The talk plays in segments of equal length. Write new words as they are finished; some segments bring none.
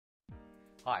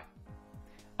Hi,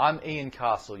 I'm Ian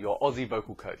Castle, your Aussie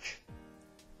vocal coach.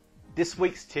 This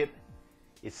week's tip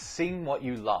is sing what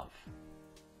you love.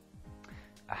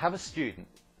 I have a student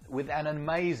with an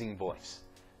amazing voice,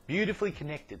 beautifully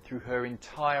connected through her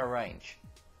entire range.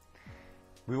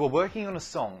 We were working on a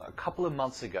song a couple of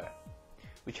months ago,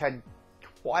 which had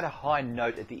quite a high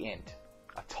note at the end,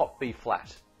 a top B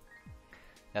flat.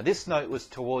 Now this note was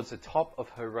towards the top of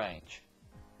her range.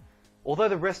 Although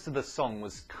the rest of the song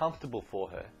was comfortable for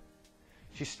her,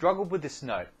 she struggled with this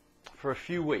note for a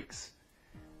few weeks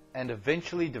and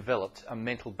eventually developed a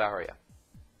mental barrier.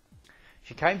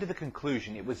 She came to the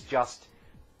conclusion it was just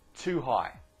too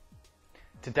high.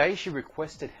 Today she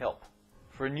requested help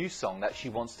for a new song that she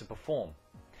wants to perform.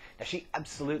 Now she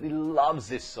absolutely loves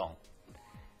this song.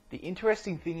 The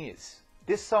interesting thing is,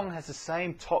 this song has the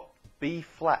same top B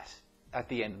flat at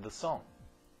the end of the song.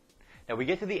 Now we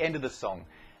get to the end of the song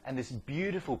and this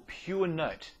beautiful pure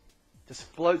note just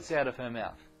floats out of her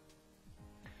mouth.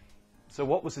 So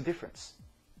what was the difference?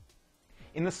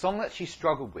 In the song that she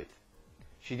struggled with,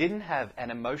 she didn't have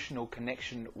an emotional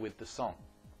connection with the song.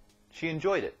 She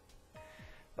enjoyed it,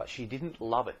 but she didn't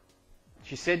love it.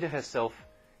 She said to herself,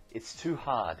 it's too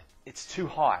hard, it's too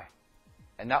high,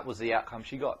 and that was the outcome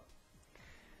she got.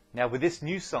 Now with this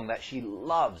new song that she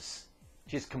loves,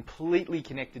 she's completely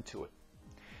connected to it.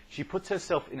 She puts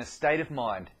herself in a state of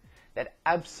mind that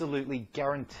absolutely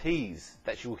guarantees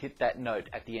that she will hit that note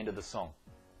at the end of the song.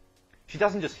 She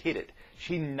doesn't just hit it,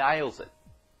 she nails it.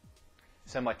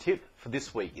 So my tip for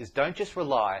this week is don't just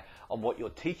rely on what your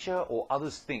teacher or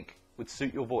others think would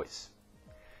suit your voice.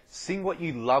 Sing what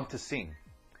you love to sing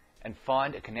and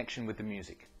find a connection with the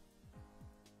music.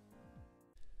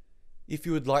 If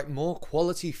you would like more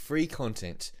quality free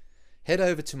content, head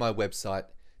over to my website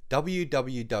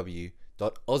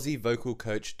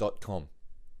www.aussievocalcoach.com.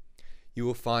 You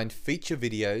will find feature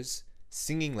videos,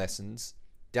 singing lessons,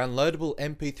 downloadable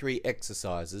MP3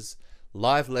 exercises,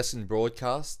 live lesson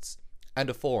broadcasts, and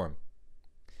a forum.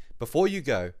 Before you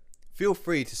go, feel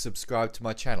free to subscribe to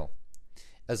my channel,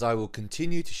 as I will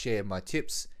continue to share my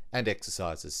tips and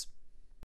exercises.